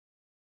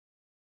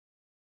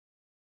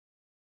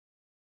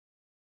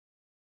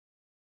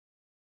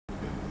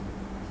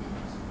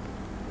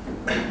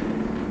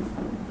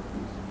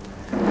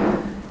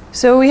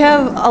So we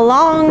have a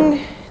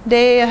long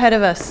day ahead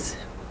of us.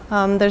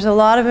 There's a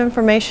lot of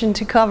information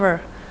to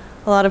cover,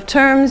 a lot of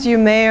terms you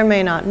may or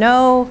may not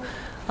know,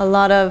 a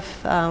lot of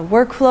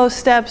workflow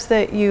steps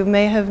that you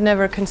may have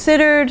never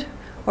considered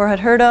or had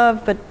heard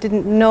of but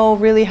didn't know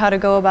really how to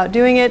go about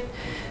doing it.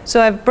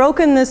 So I've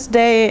broken this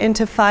day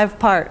into 5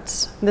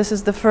 parts. This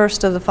is the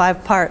first of the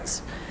 5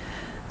 parts.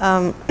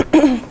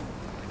 The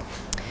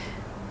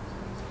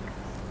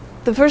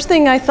first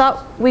thing I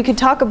thought we could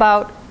talk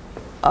about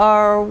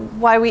are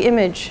why we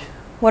image.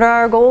 What are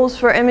our goals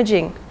for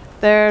imaging?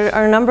 There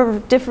are a number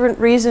of different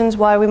reasons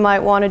why we might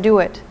want to do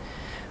it.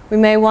 We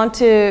may want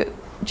to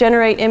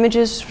generate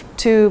images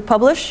to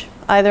publish,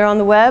 either on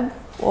the web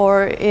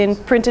or in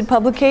printed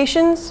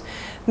publications,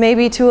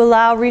 maybe to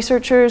allow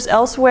researchers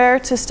elsewhere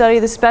to study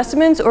the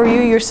specimens, or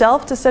you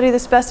yourself to study the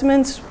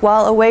specimens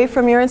while away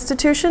from your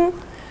institution.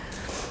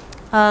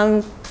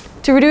 To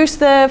reduce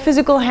the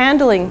physical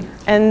handling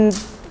and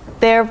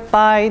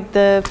thereby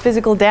the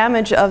physical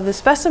damage of the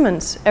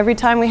specimens. Every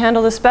time we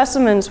handle the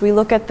specimens, we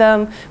look at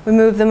them, we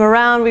move them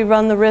around, we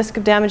run the risk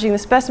of damaging the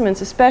specimens,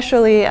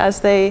 especially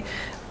as they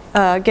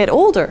get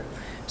older.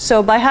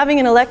 So by having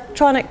an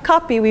electronic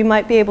copy, we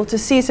might be able to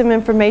see some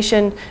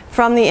information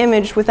from the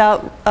image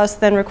without us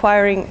then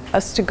requiring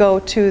us to go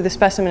to the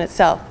specimen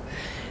itself.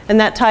 And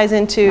that ties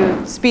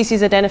into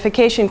species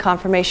identification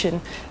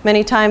confirmation.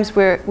 Many times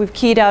we've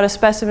keyed out a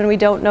specimen, we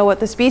don't know what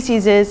the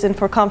species is, and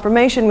for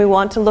confirmation we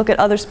want to look at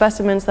other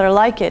specimens that are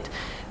like it.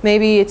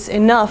 Maybe it's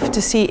enough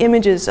to see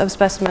images of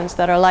specimens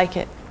that are like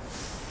it.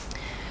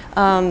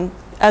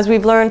 As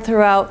we've learned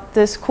throughout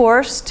this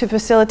course, to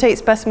facilitate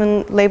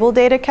specimen label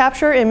data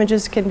capture,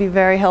 images can be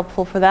very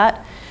helpful for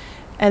that.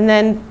 And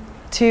then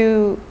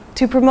to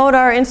promote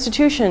our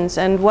institutions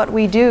and what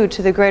we do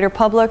to the greater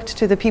public,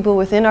 to the people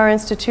within our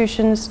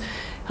institutions,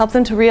 help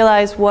them to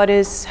realize what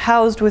is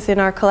housed within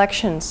our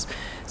collections.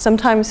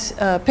 Sometimes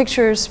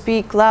pictures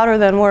speak louder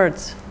than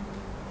words.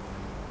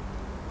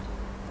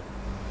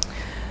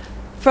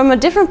 From a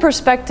different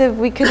perspective,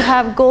 we could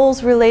have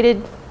goals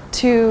related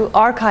to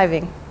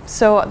archiving.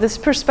 So this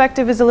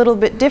perspective is a little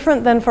bit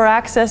different than for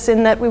access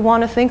in that we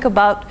want to think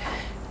about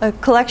a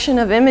collection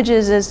of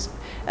images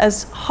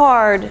as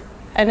hard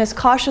and as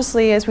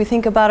cautiously as we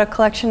think about a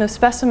collection of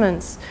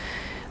specimens.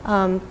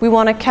 We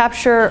want to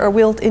capture, or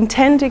we'll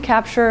intend to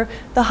capture,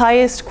 the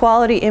highest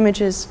quality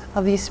images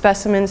of these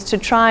specimens to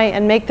try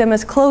and make them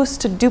as close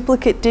to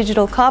duplicate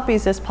digital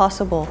copies as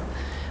possible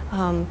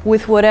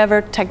with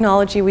whatever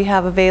technology we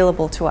have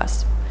available to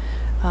us.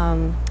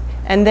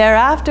 And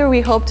thereafter,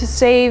 we hope to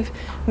save,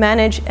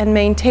 manage, and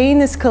maintain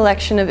this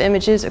collection of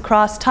images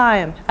across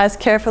time as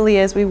carefully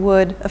as we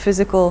would a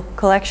physical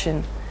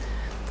collection.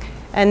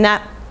 And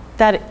that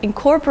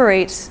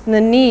incorporates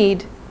the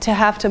need to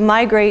have to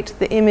migrate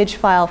the image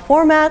file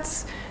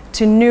formats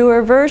to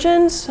newer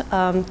versions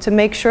to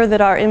make sure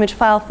that our image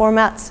file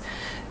formats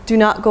do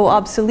not go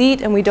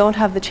obsolete and we don't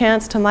have the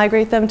chance to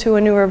migrate them to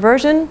a newer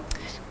version.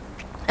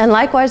 And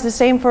likewise, the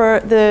same for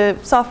the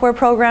software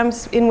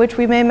programs in which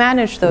we may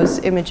manage those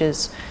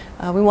images.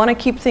 We want to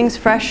keep things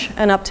fresh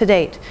and up to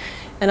date.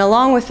 And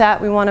along with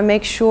that, we want to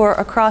make sure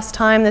across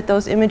time that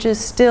those images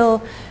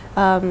still,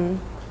 how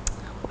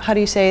do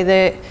you say,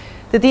 that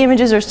the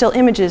images are still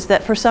images,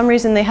 that for some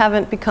reason they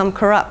haven't become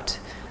corrupt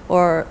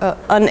or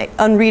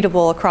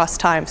unreadable across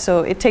time.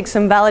 So it takes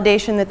some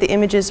validation that the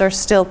images are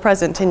still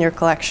present in your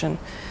collection.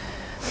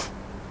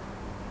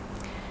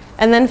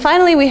 And then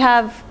finally, we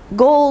have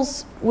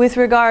goals with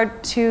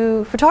regard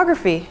to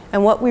photography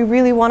and what we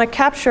really want to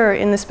capture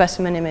in the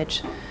specimen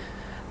image.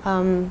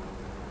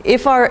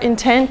 If our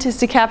intent is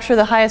to capture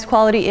the highest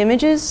quality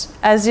images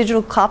as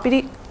digital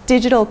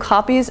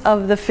copies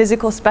of the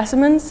physical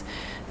specimens,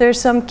 there's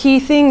some key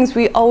things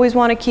we always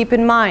want to keep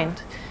in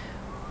mind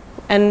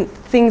and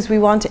things we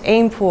want to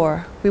aim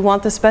for. We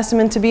want the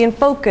specimen to be in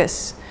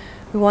focus.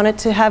 We want it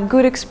to have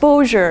good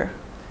exposure.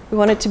 We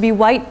want it to be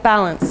white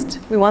balanced.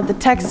 We want the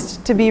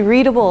text to be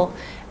readable.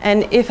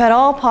 And if at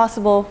all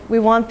possible, we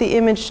want the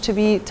image to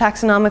be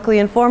taxonomically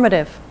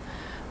informative.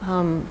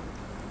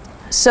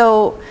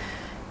 So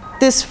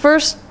this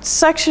first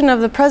section of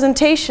the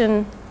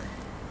presentation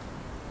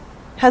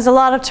has a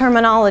lot of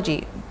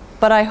terminology,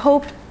 but I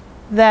hope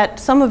that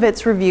some of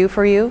it's review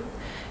for you,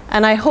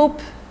 and I hope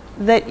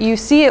that you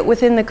see it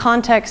within the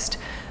context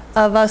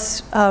of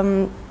us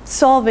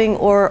solving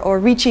or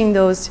reaching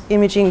those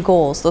imaging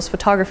goals, those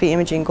photography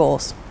imaging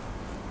goals.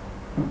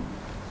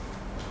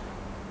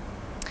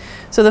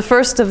 So the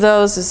first of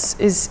those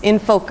is in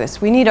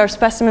focus. We need our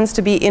specimens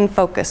to be in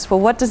focus. Well,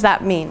 what does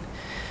that mean?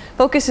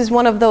 Focus is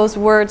one of those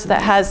words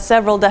that has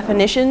several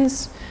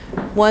definitions.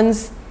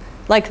 One's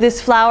like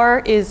this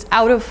flower is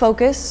out of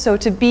focus, so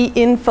to be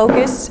in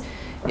focus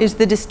is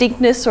the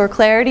distinctness or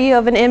clarity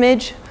of an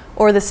image,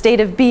 or the state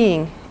of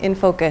being in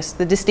focus,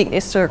 the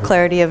distinctness or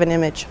clarity of an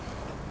image.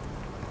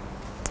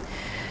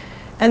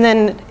 And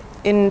then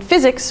in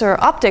physics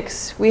or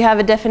optics, we have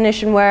a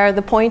definition where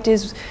the point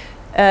is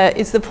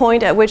it's the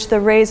point at which the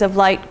rays of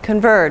light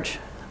converge,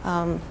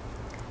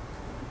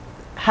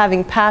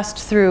 having passed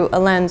through a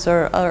lens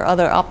or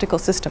other optical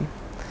system.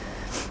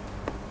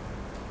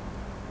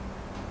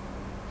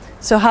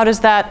 So how does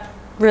that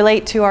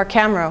relate to our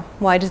camera?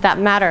 Why does that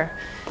matter?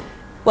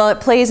 Well, it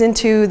plays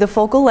into the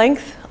focal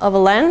length of a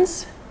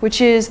lens,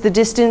 which is the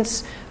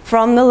distance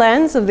from the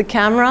lens of the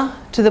camera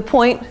to the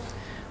point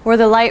where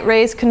the light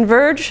rays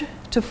converge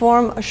to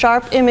form a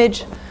sharp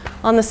image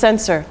on the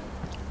sensor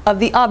of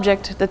the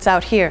object that's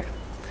out here.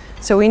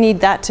 So we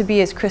need that to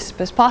be as crisp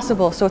as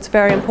possible. So it's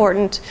very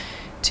important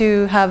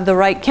to have the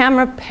right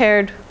camera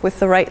paired with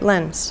the right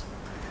lens.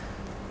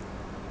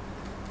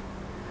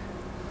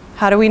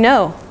 How do we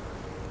know?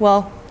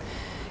 Well,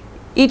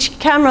 each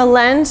camera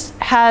lens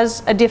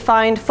has a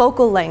defined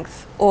focal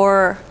length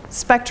or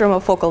spectrum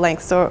of focal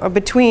lengths, or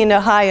between a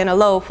high and a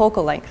low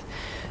focal length.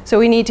 So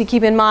we need to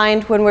keep in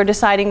mind when we're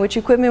deciding which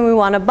equipment we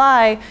want to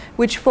buy,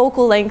 which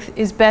focal length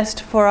is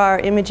best for our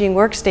imaging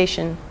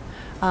workstation.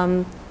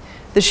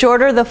 The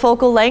shorter the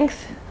focal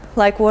length,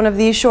 like one of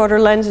these shorter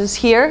lenses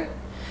here,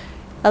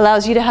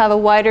 allows you to have a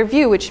wider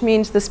view, which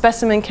means the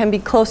specimen can be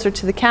closer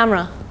to the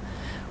camera.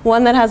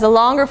 One that has a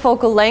longer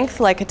focal length,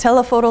 like a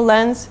telephoto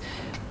lens,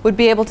 would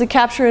be able to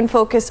capture and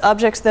focus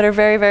objects that are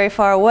very, very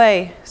far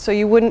away. So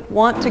you wouldn't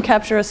want to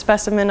capture a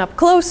specimen up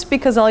close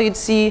because all you'd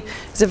see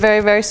is a very,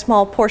 very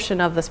small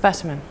portion of the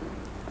specimen.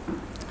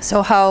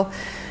 So how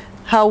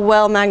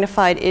well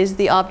magnified is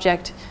the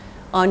object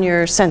on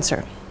your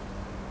sensor?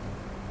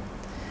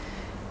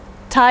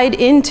 Tied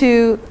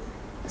into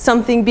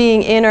something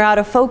being in or out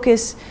of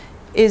focus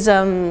is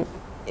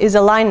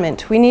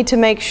alignment. We need to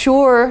make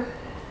sure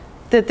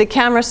that the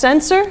camera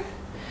sensor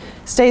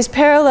stays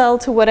parallel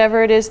to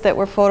whatever it is that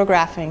we're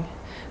photographing.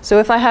 So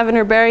if I have an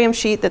herbarium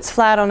sheet that's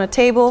flat on a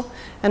table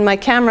and my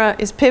camera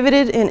is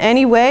pivoted in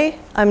any way,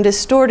 I'm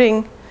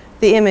distorting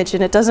the image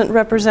and it doesn't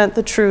represent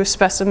the true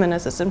specimen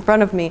as it's in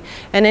front of me.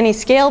 And any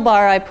scale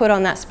bar I put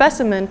on that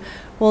specimen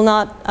will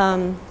not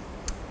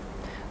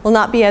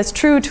be as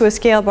true to a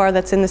scale bar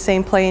that's in the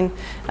same plane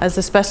as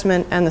the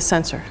specimen and the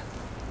sensor.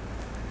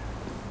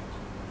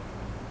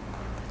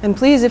 And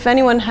please, if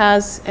anyone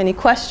has any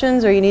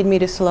questions or you need me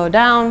to slow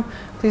down,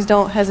 please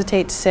don't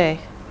hesitate to say.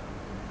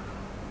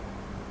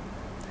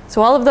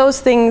 So all of those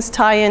things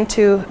tie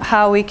into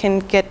how we can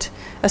get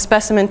a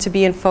specimen to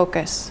be in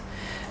focus.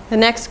 The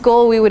next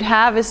goal we would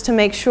have is to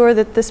make sure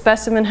that the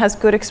specimen has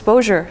good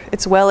exposure.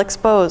 It's well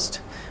exposed.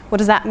 What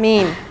does that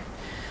mean?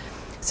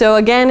 So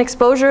again,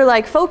 exposure,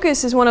 like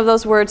focus, is one of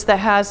those words that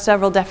has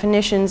several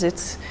definitions.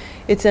 It's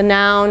a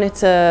noun,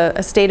 it's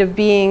a state of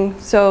being.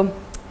 So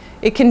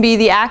it can be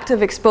the act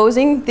of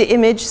exposing the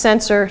image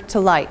sensor to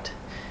light.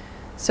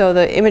 So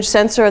the image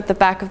sensor at the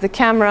back of the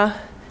camera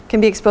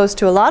can be exposed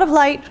to a lot of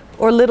light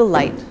or little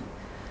light.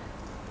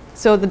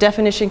 So the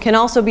definition can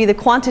also be the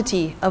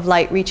quantity of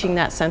light reaching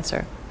that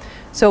sensor.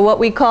 So what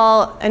we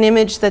call an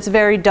image that's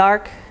very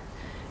dark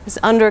is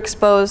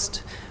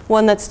underexposed.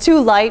 One that's too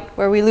light,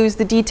 where we lose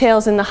the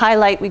details in the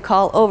highlight, we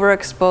call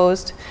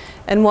overexposed.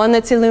 And one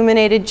that's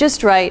illuminated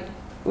just right,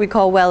 we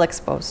call well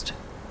exposed.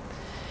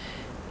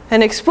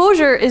 And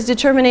exposure is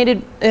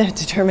determined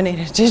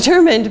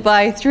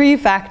by three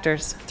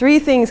factors. Three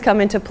things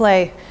come into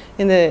play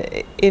in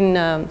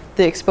the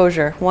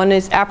exposure. One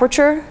is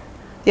aperture,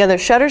 the other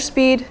shutter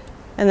speed,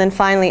 and then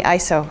finally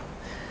ISO.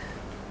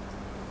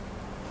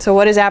 So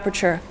what is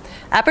aperture?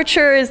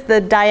 Aperture is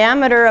the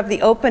diameter of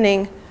the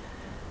opening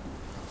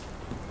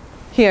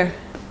here,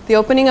 the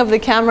opening of the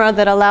camera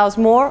that allows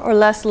more or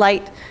less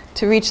light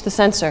to reach the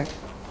sensor.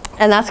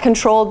 And that's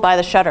controlled by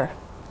the shutter.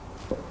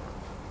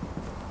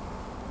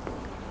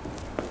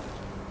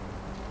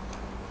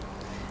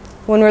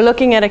 When we're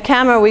looking at a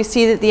camera, we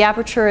see that the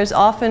aperture is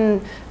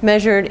often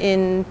measured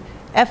in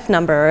f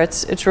number.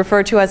 It's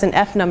referred to as an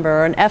f number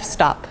or an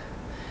f-stop.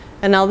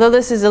 And although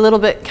this is a little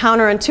bit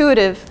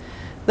counterintuitive,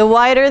 the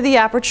wider the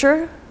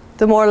aperture,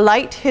 the more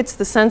light hits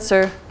the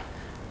sensor,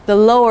 the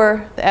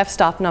lower the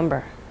f-stop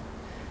number.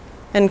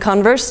 And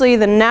conversely,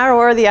 the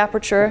narrower the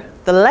aperture,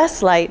 the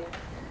less light,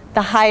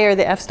 the higher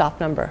the f-stop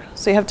number.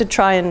 So you have to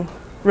try and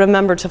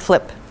remember to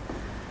flip.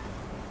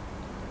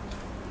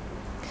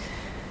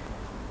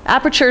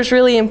 Aperture is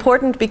really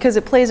important because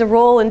it plays a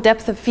role in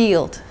depth of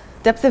field.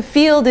 Depth of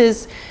field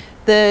is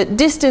the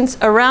distance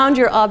around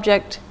your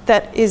object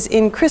that is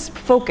in crisp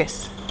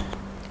focus.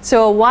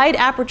 So a wide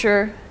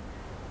aperture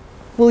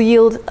will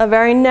yield a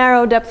very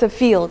narrow depth of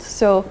field.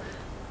 So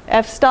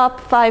f-stop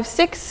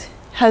 5.6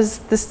 has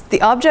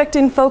the object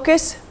in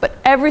focus, but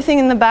everything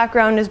in the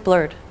background is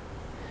blurred.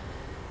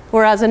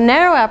 Whereas a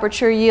narrow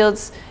aperture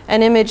yields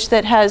an image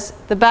that has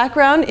the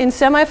background in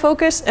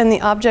semi-focus and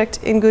the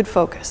object in good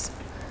focus.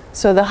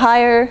 So the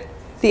higher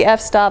the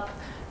f-stop,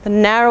 the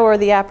narrower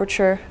the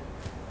aperture,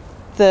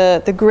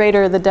 the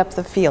greater the depth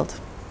of field.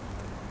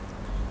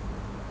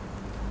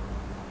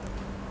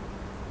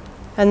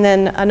 And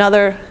then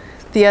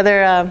the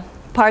other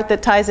part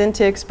that ties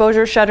into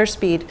exposure, shutter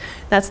speed.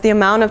 That's the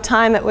amount of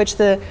time at which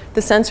the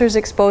sensor is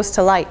exposed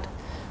to light.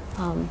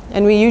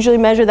 And we usually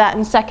measure that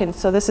in seconds.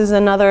 So this is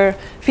another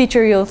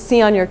feature you'll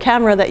see on your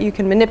camera that you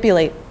can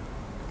manipulate.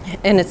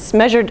 And it's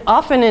measured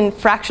often in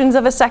fractions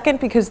of a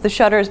second because the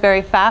shutter is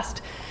very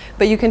fast.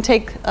 But you can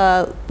take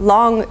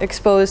long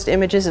exposed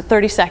images at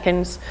 30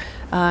 seconds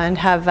and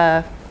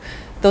have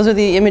those are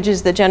the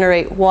images that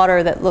generate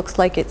water that looks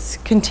like it's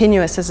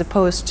continuous as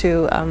opposed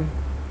to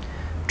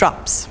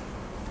drops.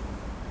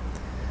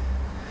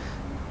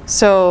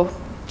 So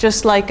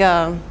just like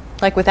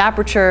with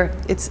aperture,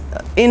 it's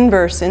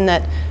inverse in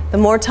that the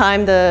more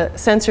time the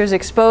sensor is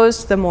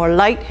exposed, the more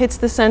light hits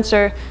the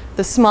sensor,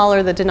 the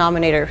smaller the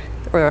denominator,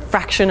 or a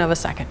fraction of a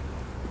second.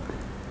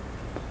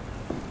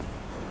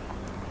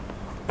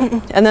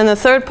 And then the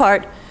third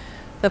part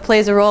that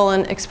plays a role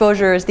in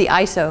exposure is the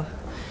ISO,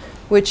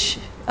 which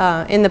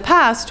in the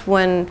past,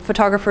 when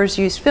photographers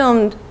used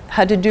film,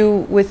 had to do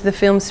with the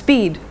film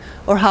speed,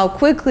 or how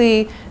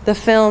quickly the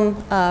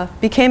film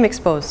became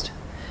exposed,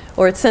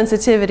 or its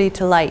sensitivity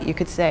to light, you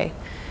could say.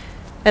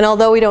 And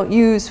although we don't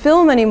use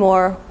film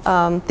anymore,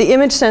 the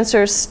image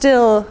sensor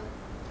still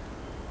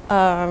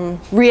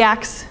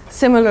reacts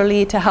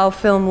similarly to how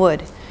film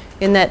would,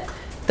 in that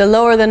the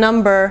lower the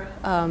number,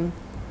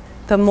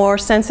 the more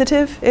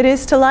sensitive it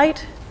is to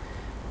light.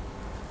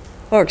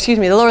 Or excuse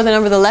me, the lower the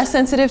number, the less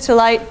sensitive to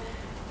light,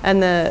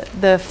 and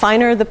the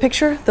finer the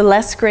picture, the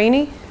less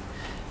grainy.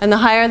 And the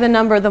higher the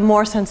number, the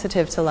more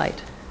sensitive to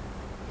light.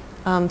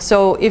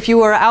 So if you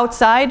were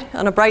outside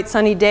on a bright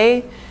sunny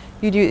day,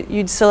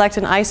 you'd select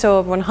an ISO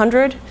of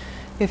 100.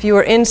 If you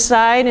were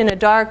inside in a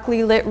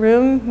darkly lit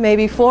room,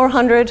 maybe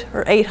 400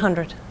 or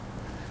 800.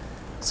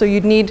 So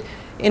you'd need,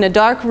 in a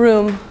dark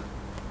room,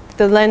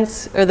 the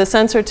lens or the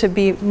sensor to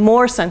be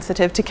more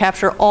sensitive to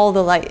capture all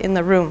the light in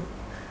the room.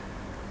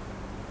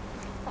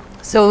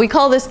 So we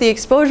call this the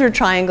exposure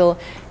triangle,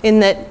 in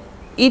that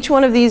each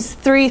one of these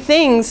three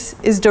things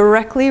is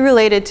directly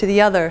related to the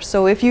other.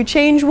 So if you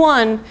change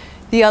one,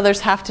 the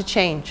others have to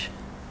change.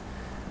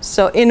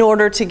 So in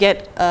order to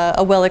get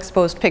a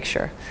well-exposed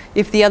picture.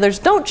 If the others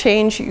don't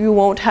change, you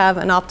won't have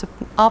an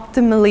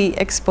optimally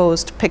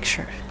exposed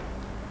picture.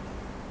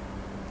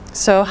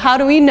 So how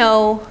do we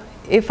know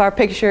if our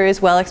picture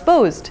is well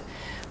exposed?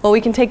 Well, we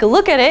can take a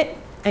look at it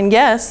and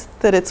guess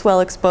that it's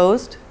well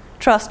exposed,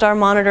 trust our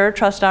monitor,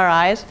 trust our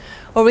eyes,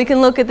 or we can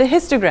look at the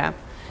histogram.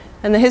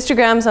 And the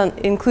histogram's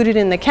included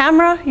in the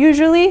camera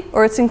usually,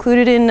 or it's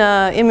included in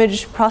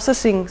image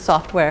processing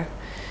software.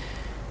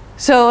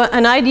 So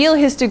an ideal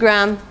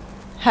histogram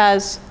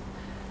has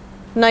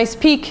nice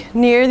peak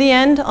near the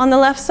end on the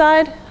left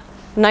side,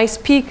 nice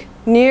peak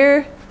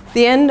near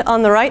the end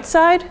on the right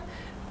side,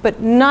 but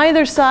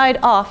neither side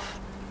off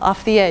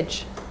the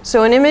edge.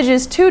 So an image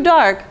is too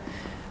dark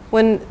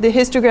when the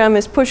histogram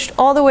is pushed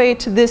all the way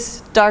to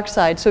this dark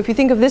side. So if you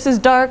think of this as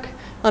dark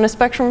on a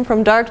spectrum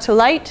from dark to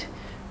light,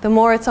 the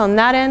more it's on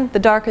that end, the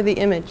darker the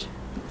image.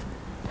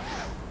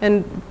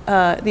 And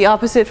the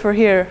opposite for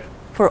here,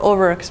 for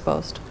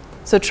overexposed.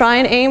 So try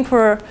and aim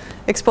for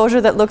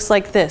exposure that looks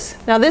like this.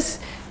 Now these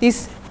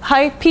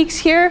high peaks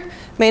here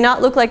may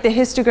not look like the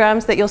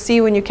histograms that you'll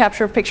see when you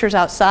capture pictures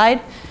outside.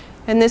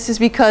 And this is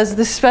because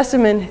the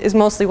specimen is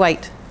mostly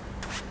white.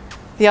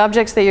 The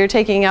objects that you're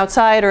taking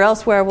outside or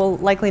elsewhere will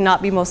likely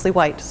not be mostly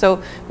white. So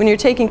when you're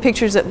taking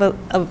pictures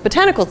of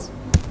botanical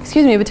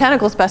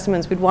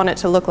specimens, we'd want it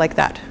to look like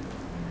that.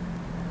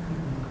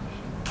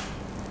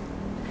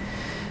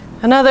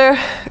 Another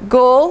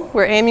goal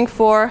we're aiming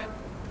for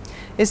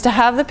is to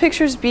have the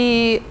pictures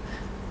be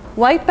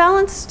white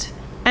balanced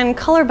and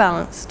color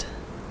balanced.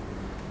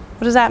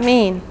 What does that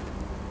mean?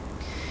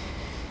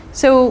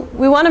 So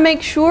we want to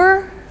make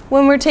sure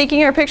when we're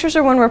taking our pictures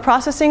or when we're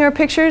processing our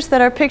pictures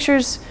that our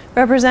pictures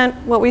represent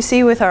what we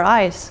see with our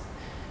eyes.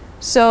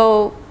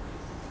 So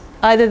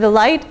either the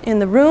light in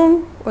the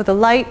room or the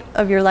light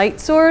of your light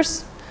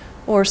source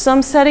or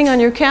some setting on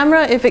your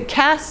camera, if it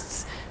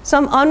casts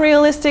some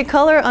unrealistic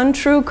color,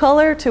 untrue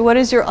color to what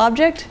is your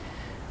object,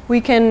 we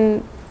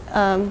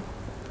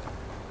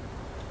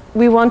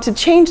want to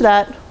change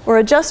that or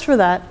adjust for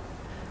that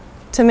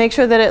to make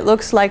sure that it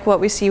looks like what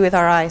we see with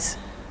our eyes.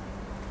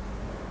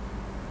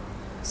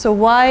 So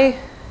why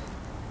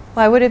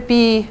would it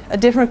be a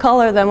different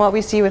color than what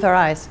we see with our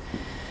eyes?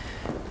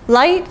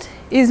 Light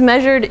is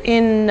measured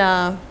in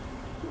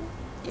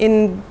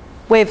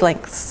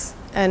wavelengths,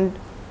 and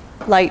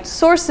light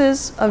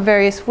sources of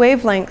various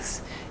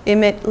wavelengths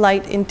emit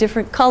light in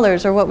different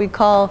colors, or what we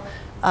call,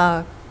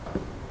 how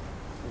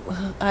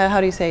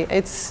do you say,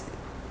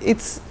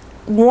 it's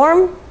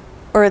warm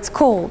or it's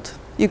cold,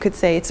 you could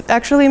say. It's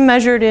actually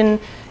measured in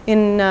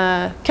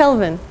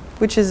Kelvin,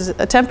 which is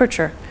a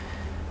temperature.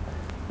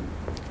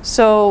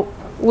 So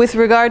with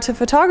regard to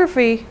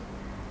photography,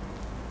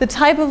 the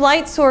type of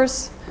light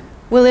source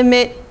will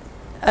emit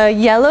a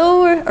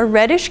yellow or a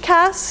reddish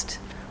cast,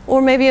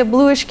 or maybe a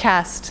bluish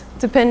cast,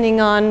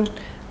 depending on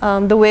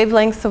the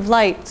wavelengths of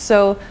light.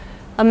 So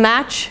a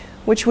match,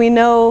 which we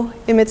know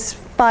emits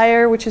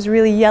fire, which is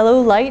really yellow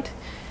light,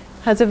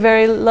 has a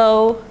very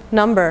low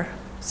number.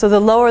 So the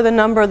lower the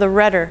number, the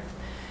redder.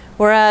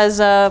 Whereas,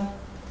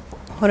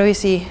 what do we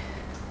see?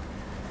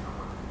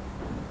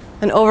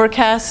 An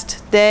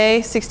overcast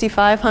day,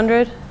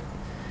 6,500.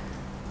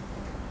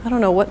 I don't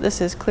know what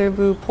this is, clear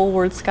blue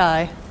poleward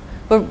sky.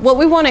 But what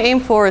we want to aim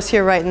for is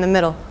here right in the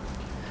middle.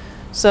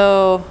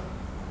 So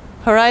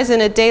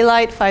horizon at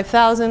daylight,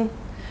 5,000.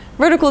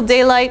 Vertical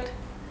daylight,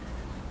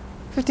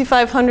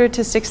 5,500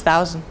 to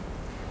 6,000.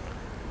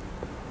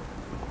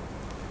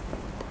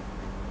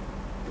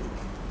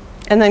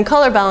 And then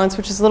color balance,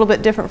 which is a little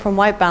bit different from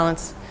white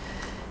balance,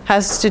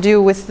 has to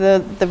do with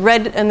the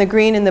red and the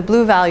green and the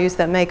blue values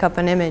that make up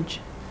an image.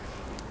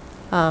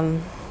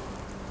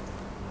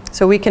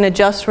 So we can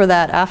adjust for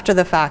that after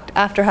the fact,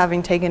 after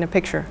having taken a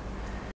picture.